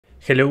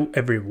Hello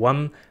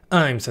everyone,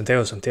 I'm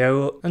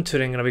Santiago, and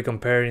today I'm going to be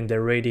comparing the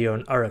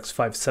Radeon RX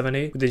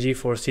 570 with the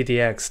GeForce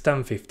GTX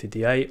 1050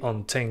 Ti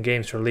on 10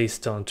 games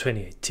released on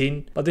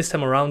 2018, but this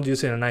time around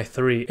using an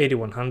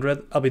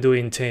i3-8100, I'll be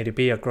doing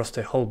 1080p across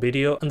the whole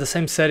video and the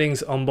same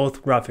settings on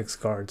both graphics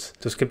cards.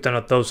 To skip down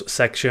at those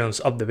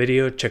sections of the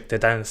video, check the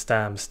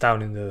timestamps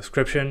down in the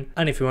description,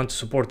 and if you want to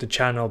support the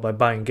channel by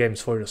buying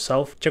games for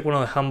yourself, check one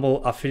of the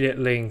humble affiliate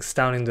links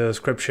down in the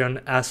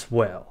description as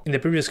well. In the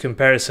previous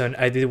comparison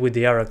I did with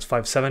the RX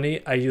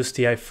 570, I used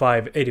the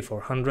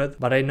i5-8400,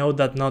 but I know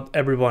that not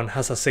everyone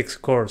has a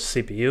 6-core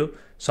CPU,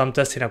 so I'm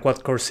testing a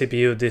quad-core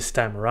CPU this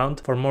time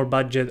around. For more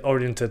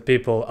budget-oriented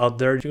people out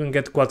there, you can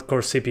get quad-core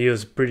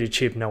CPUs pretty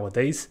cheap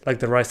nowadays, like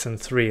the Ryzen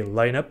 3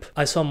 lineup.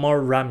 I saw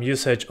more RAM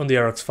usage on the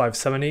RX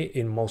 570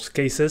 in most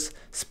cases,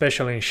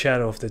 especially in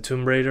Shadow of the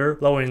Tomb Raider.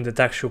 Lowering the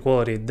texture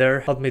quality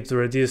there helped me to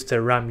reduce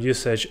the RAM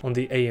usage on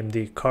the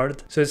AMD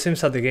card, so it seems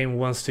that the game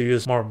wants to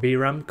use more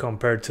VRAM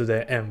compared to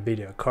the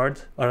NVIDIA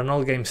card. But on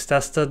all games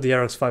tested, the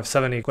RX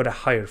 570 got a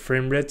higher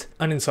frame rate,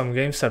 and in some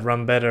games that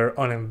run better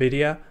on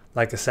NVIDIA,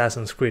 like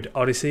Assassin's Creed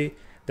Odyssey,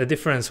 the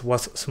difference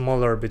was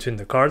smaller between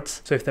the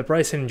cards, so if the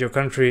pricing in your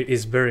country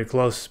is very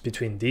close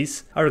between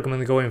these, I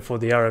recommend going for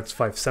the RX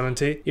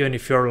 570, even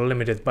if you're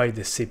limited by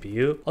the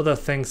CPU. Other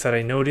things that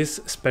I noticed,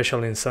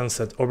 especially in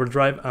Sunset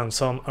Overdrive and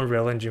some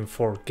Unreal Engine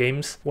 4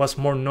 games, was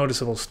more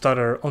noticeable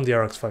stutter on the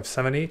RX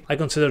 570. I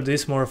consider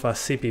this more of a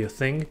CPU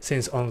thing,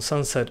 since on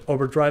Sunset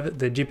Overdrive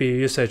the GPU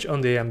usage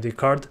on the AMD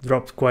card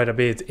dropped quite a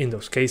bit in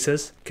those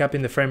cases.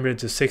 Capping the frame rate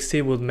to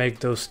 60 would make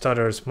those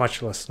stutters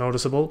much less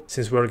noticeable,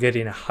 since we're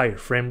getting a higher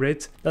frame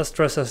rate. That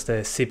stresses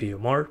the CPU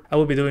more. I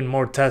will be doing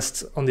more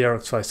tests on the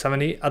RX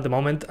 570. At the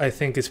moment I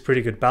think it's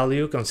pretty good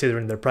value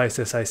considering the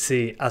prices I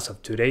see as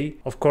of today.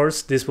 Of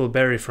course this will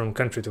vary from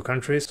country to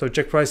country, so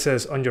check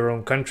prices on your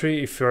own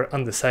country if you're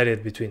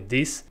undecided between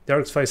these. The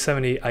RX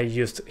 570 I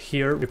used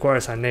here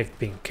requires a neck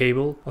pin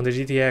cable. On the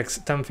GTX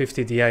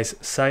 1050 Ti's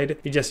side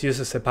it just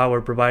uses the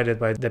power provided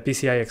by the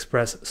PCI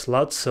Express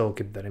slot, so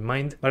keep that in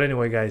mind. But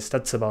anyway guys,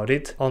 that's about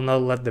it. I'll now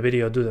let the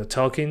video do the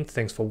talking.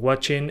 Thanks for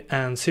watching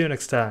and see you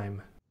next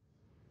time.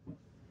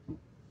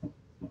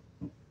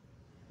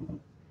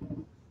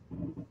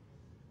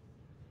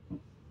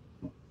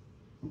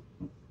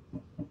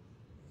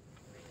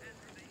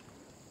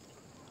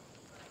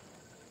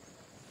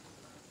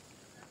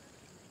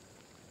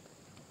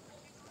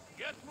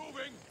 Get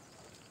moving!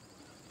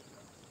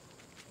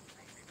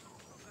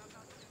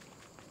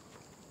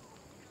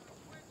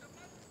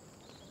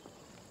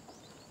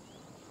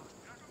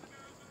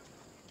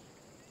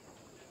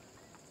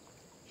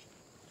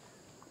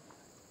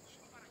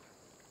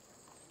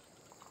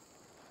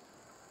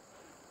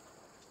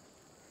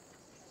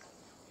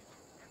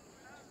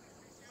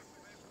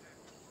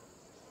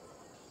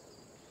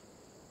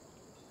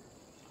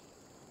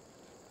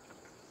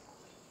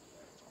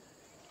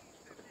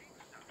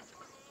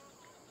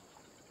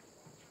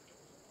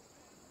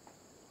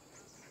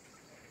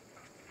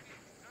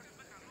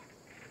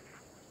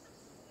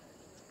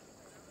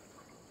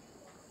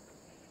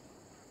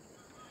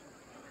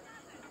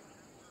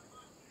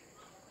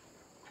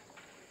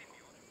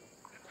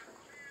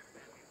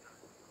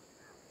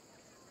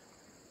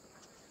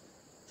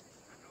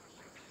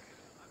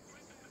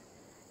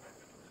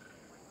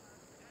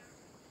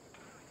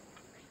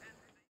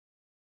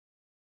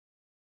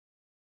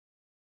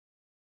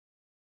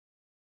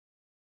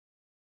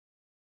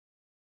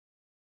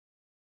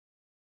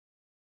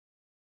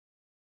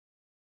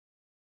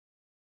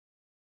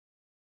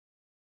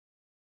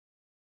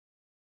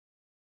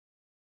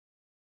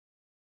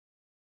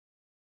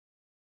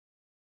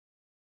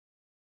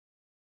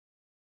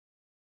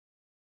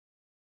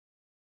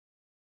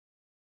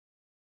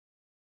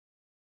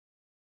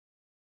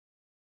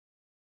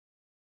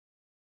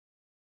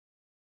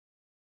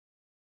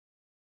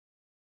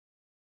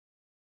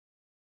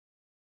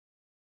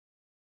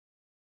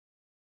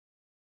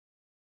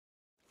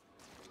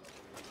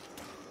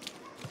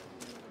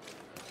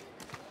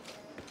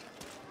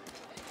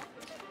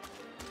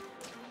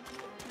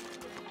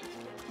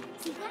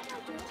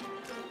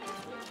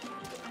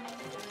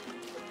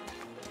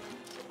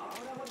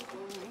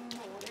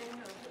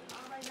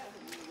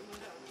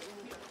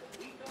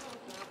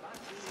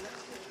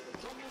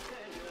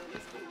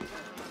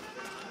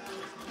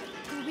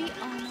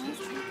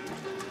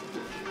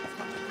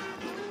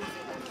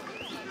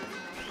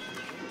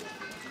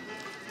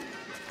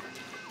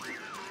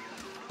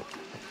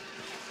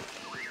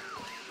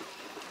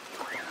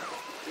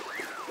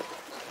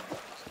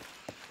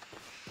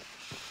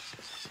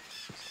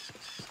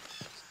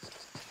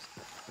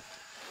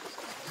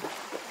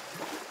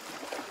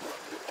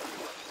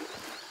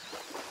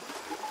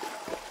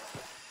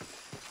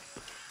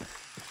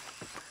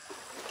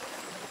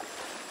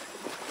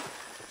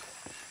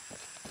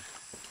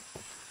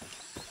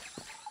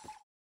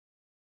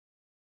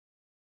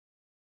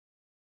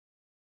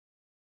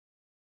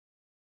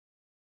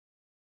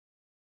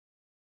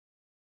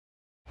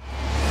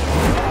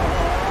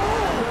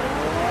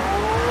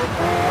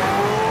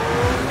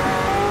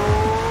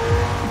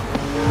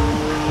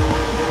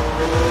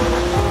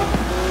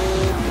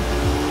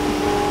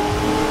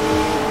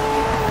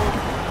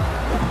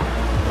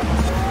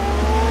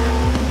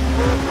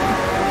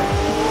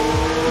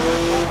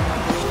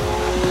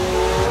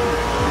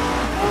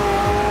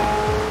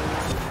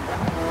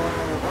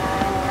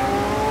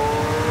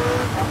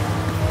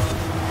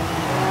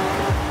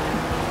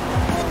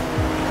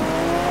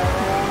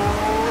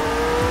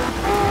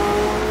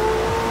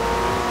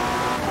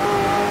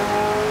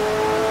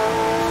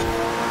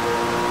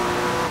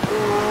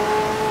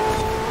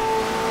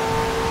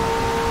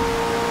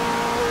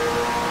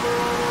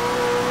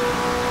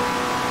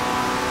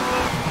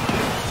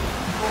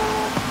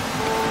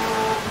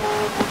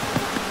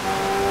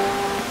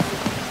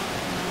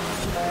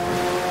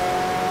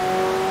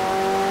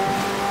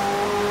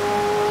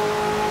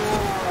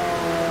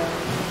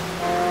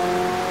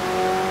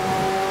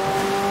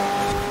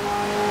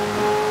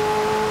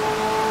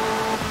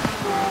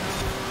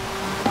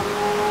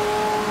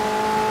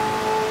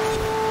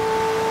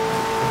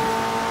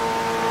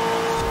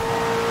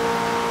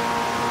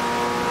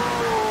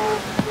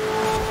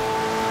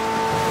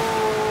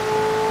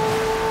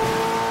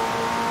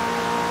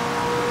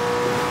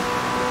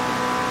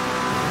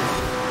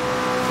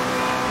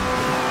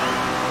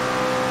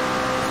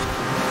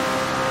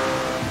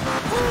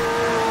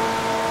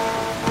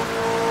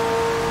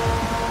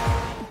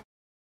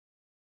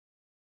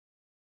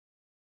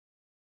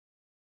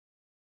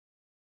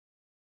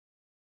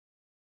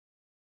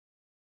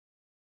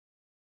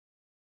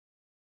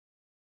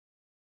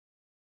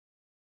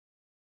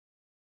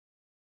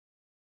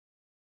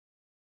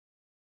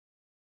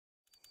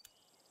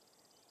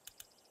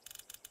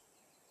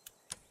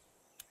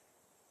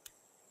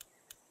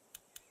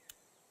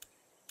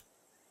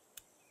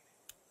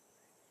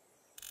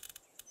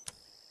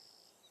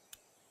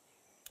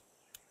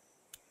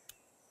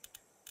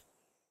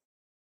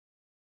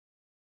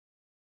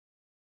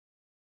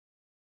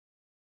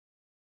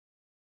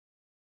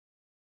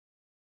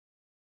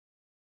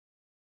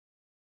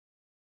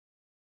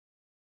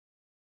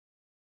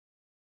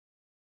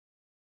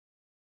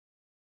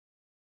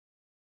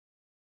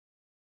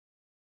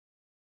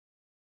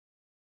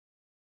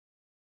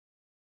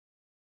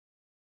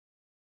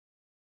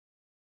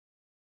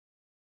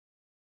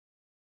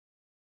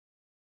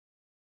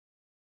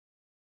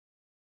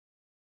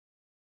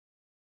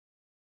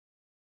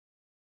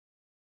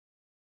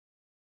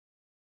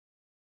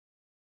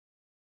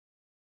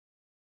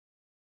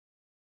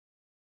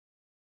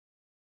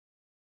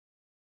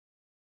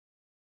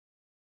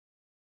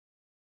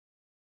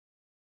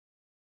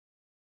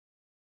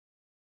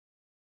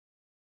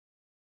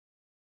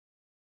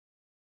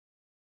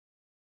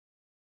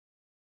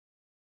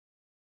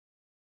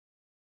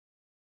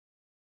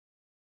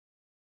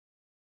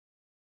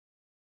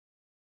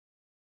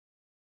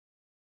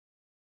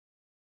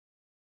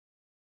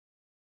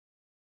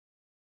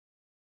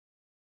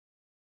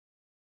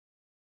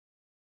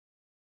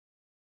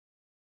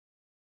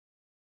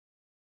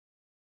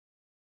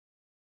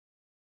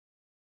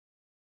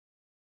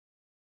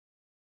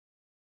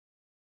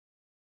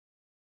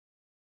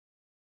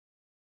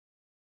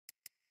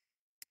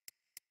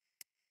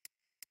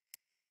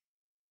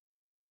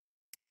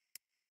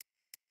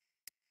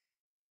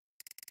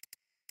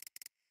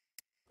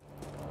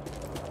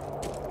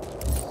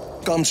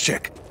 comms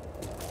check.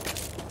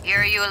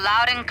 Hear you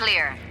loud and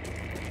clear.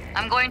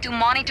 I'm going to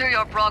monitor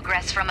your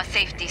progress from a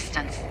safe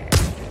distance.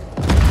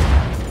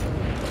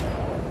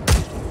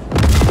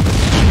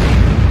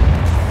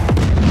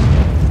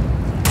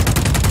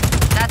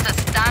 That's a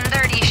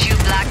standard issue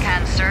Black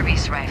Hand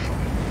service rifle.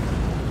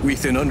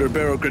 With an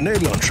underbarrel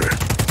grenade launcher.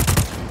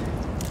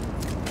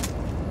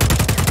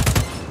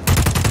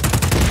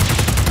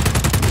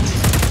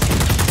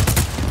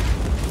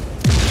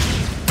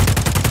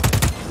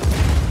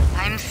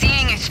 I'm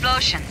seeing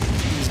explosions.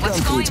 What's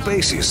Gone through going its on?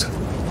 bases.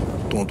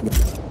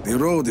 Don't. The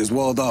road is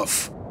walled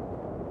off.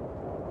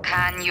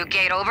 Can you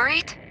get over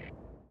it?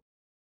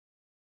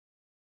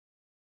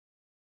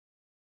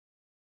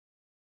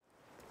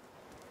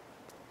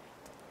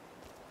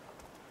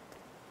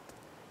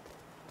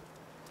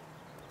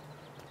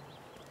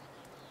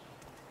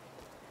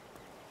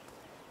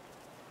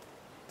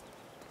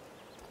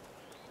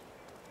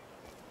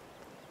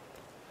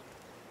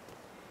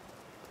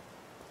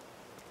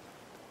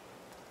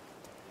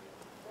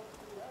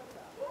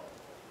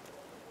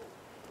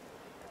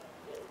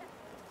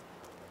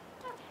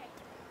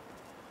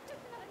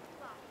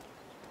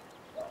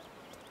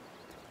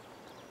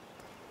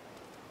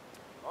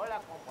 Hola,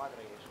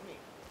 compadre, it's me.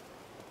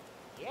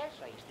 Yes,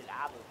 I still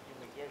have a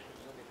fumigation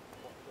unit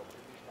for the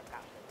optimista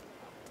capsule.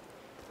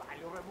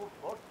 Value remove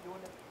both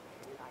units,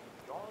 and I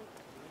don't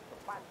need the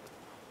battery.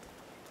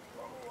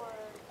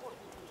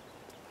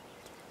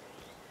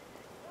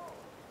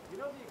 You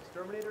know the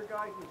exterminator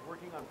guy who's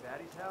working on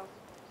Batty's house?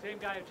 Same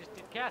guy who just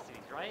did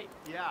Cassidy's, right?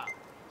 Yeah.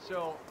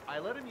 So, I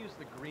let him use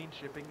the green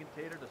shipping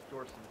container to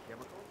store some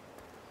chemicals.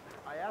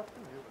 I asked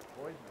him if it was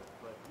poisonous,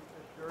 but he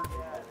assured me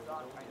that it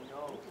was I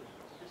know.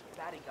 This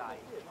Batty guy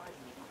is driving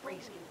me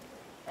crazy.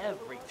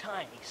 Every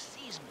time he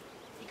sees me,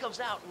 he comes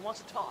out and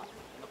wants to talk.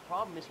 And the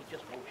problem is he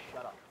just won't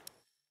shut up.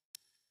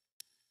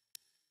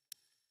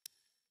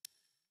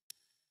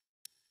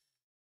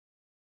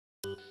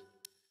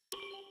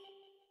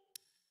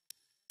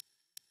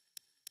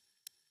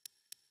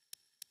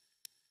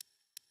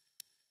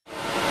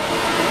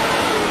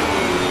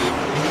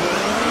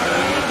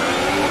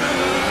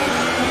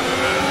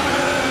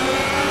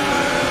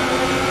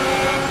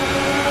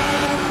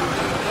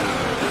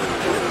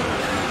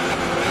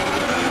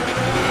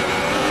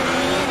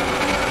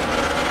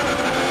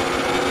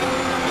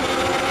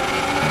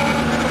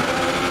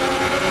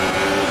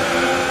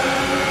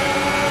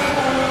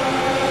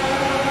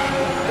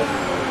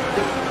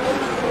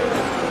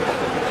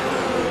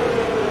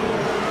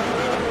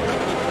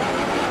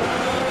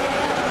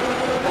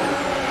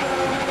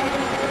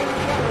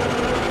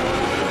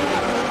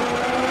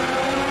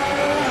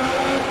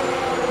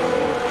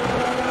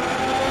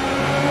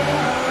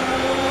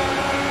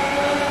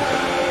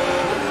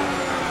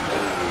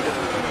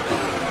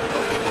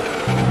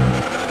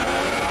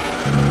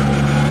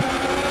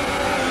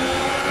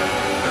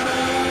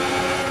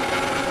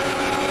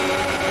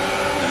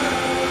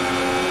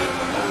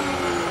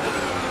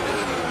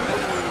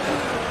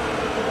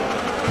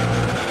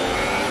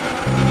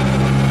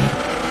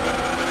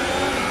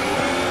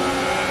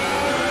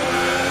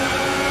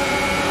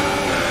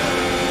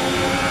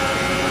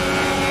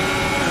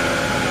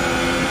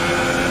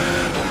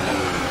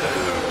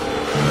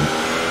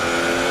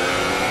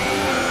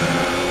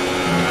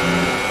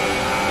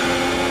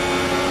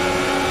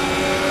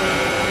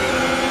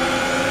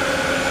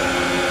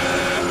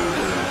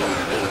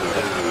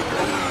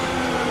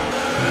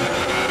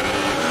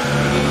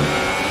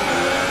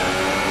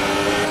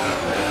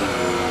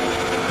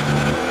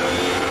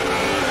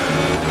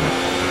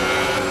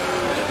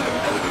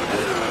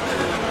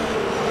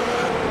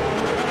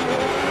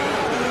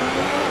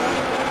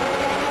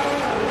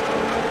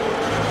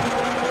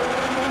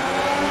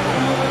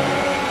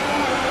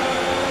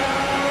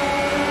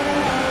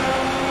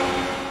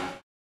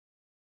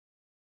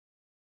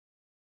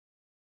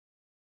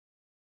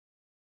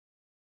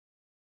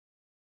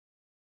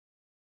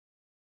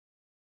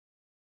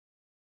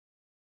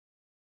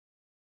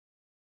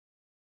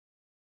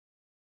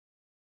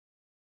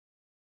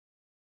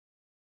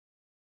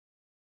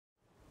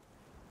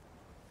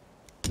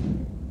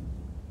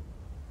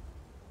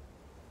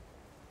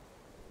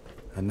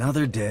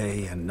 Another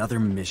day, another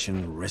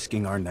mission,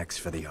 risking our necks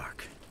for the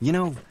Ark. You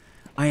know,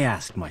 I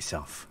asked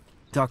myself,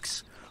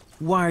 Dux,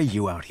 why are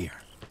you out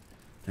here?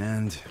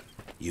 And...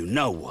 You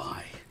know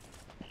why.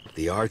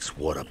 The Ark's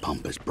water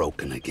pump is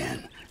broken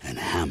again, and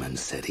Hammond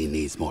said he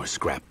needs more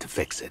scrap to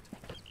fix it.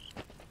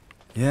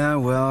 yeah,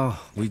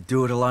 well, we'd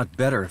do it a lot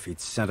better if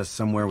he'd sent us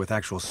somewhere with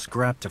actual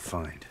scrap to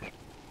find.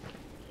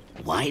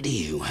 Why do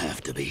you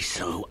have to be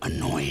so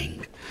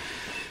annoying?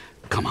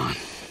 Come on,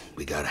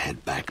 we gotta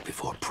head back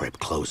before prep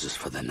closes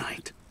for the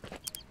night.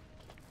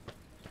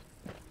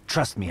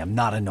 Trust me, I'm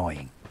not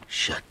annoying.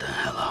 Shut the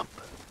hell up.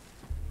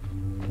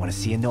 Want to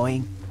see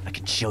annoying? I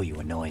can show you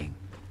annoying.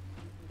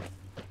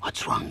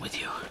 What's wrong with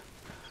you?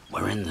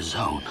 We're in the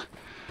zone.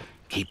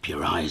 Keep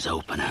your eyes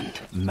open and...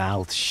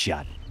 Mouth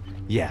shut.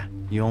 Yeah,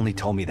 you only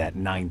told me that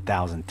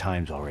 9,000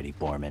 times already,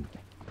 Borman.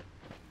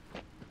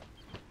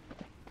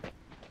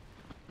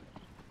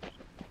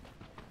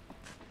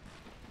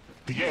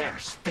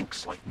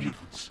 stinks like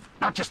mutants.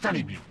 Not just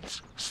any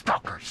mutants.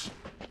 Stalkers.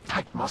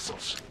 Tight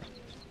muscles.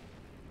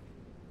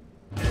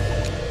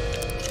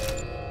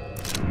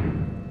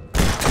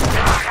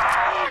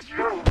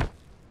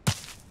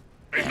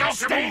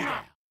 Stay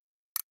there!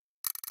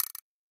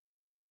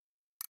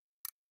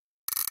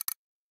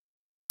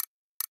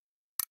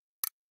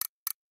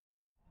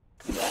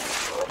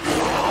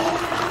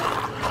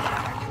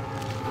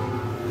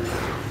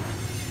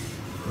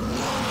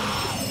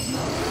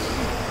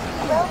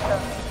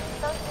 Welcome to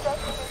Sunset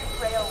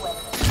Railway.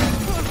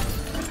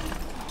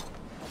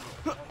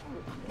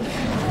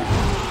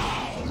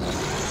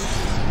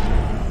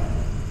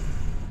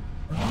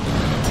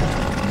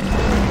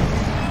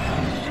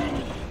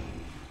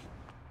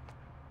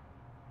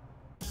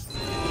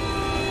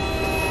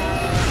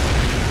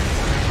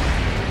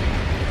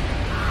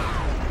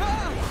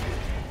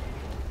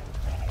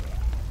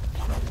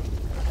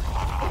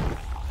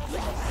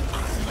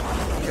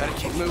 Gotta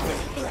keep moving.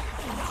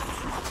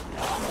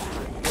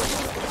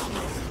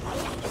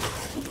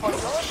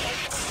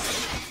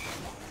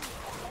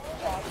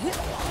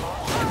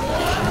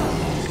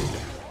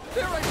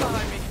 They're right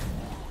behind me.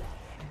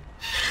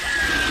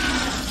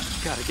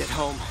 Gotta get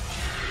home.